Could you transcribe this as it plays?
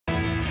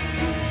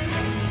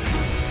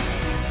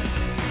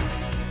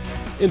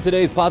In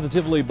today's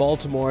Positively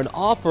Baltimore, an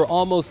offer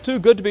almost too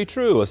good to be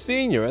true. A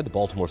senior at the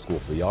Baltimore School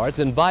for the Arts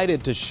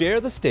invited to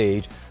share the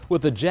stage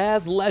with a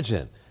jazz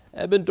legend,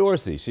 Ebban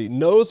Dorsey. She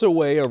knows her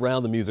way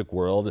around the music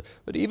world,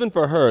 but even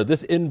for her,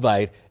 this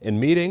invite and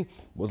meeting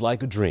was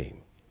like a dream.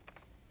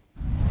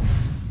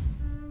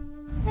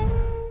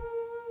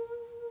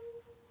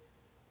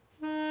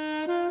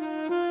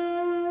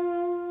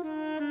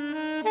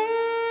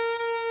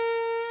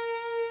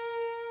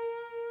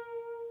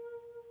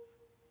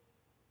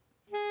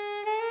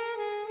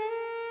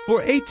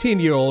 For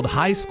 18-year-old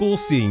high school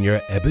senior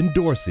Ebban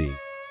Dorsey,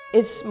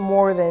 it's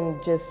more than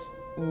just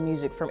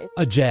music for me.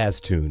 A jazz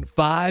tune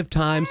 5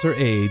 times her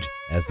age,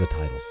 as the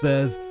title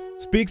says,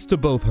 speaks to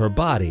both her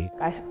body.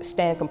 I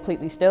stand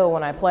completely still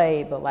when I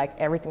play, but like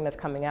everything that's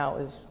coming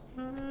out is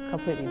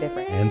completely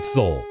different. And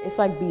soul. It's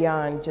like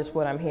beyond just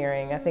what I'm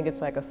hearing. I think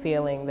it's like a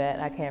feeling that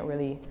I can't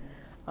really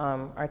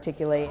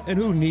articulate. And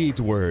who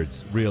needs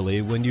words,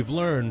 really, when you've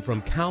learned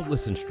from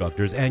countless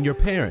instructors and your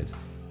parents?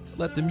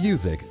 Let the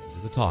music do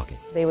the talking.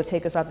 They would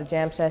take us out to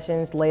jam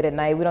sessions late at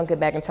night. We don't get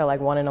back until like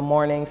 1 in the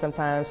morning,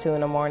 sometimes 2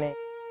 in the morning.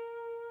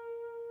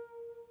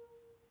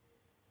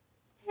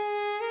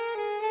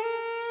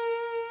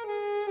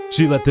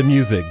 She let the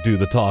music do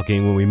the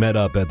talking when we met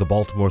up at the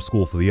Baltimore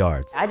School for the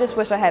Arts. I just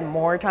wish I had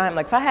more time.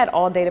 Like if I had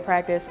all day to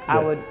practice, I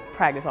would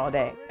practice all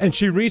day. And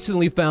she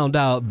recently found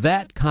out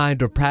that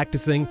kind of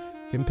practicing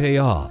can pay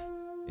off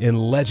in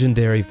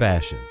legendary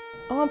fashion.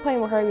 Oh, I'm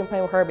playing with Herbie, I'm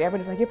playing with Herbie.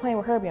 Everybody's like, you're playing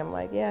with Herbie? I'm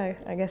like, yeah,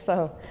 I guess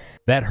so.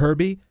 That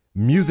Herbie,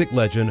 music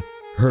legend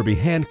Herbie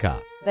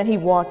Hancock. Then he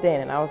walked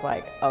in and I was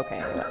like,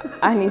 okay,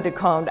 I need to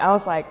calm down. I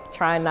was like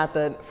trying not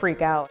to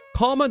freak out.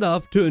 Calm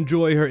enough to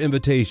enjoy her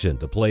invitation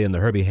to play in the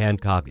Herbie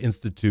Hancock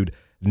Institute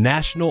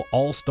National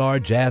All-Star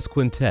Jazz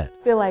Quintet.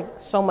 I feel like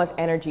so much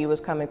energy was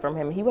coming from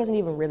him. He wasn't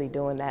even really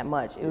doing that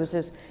much. It was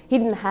just, he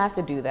didn't have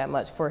to do that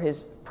much for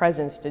his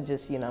presence to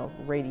just, you know,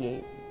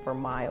 radiate for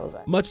miles.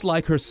 Much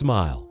like her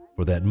smile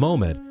for that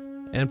moment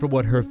and for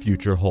what her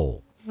future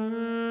holds.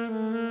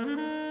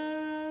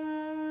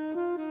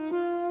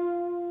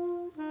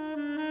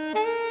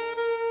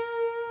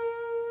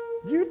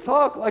 You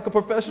talk like a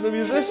professional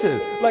musician.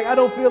 Like, I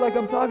don't feel like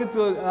I'm talking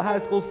to a high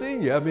school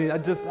senior. I mean,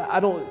 I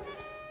don't,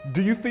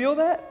 do you feel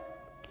that?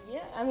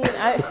 Yeah, I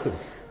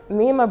mean,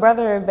 me and my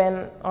brother have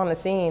been on the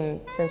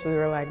scene since we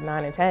were like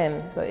 9 and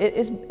 10. So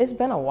it's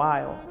been a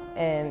while.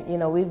 And, you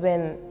know, we've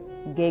been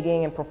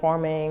gigging and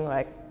performing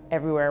like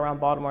everywhere around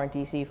Baltimore and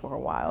DC for a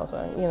while.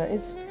 So, you know,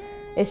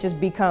 it's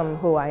just become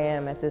who I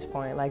am at this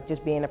point. Like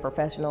just being a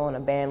professional and a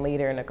band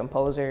leader and a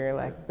composer,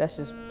 like that's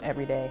just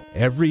every day.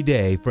 Every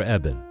day for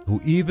Ebban,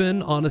 who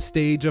even on a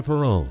stage of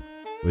her own,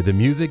 where the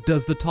music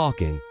does the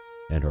talking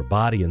and her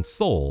body and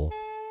soul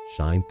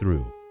shine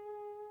through.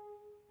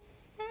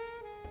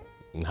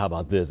 And how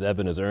about this?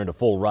 Ebban has earned a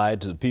full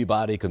ride to the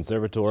Peabody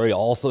Conservatory,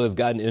 also has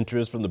gotten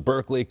interest from the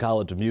Berklee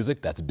College of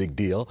Music. That's a big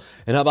deal.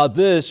 And how about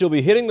this? She'll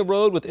be hitting the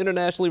road with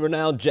internationally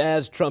renowned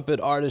jazz trumpet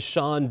artist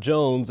Sean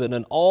Jones in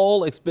an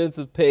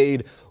all-expenses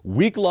paid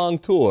week-long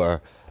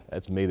tour.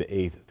 That's May the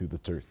 8th through the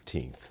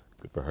 13th.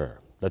 Good for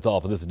her. That's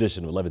all for this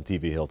edition of 11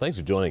 TV Hill. Thanks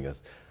for joining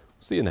us.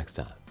 See you next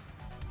time.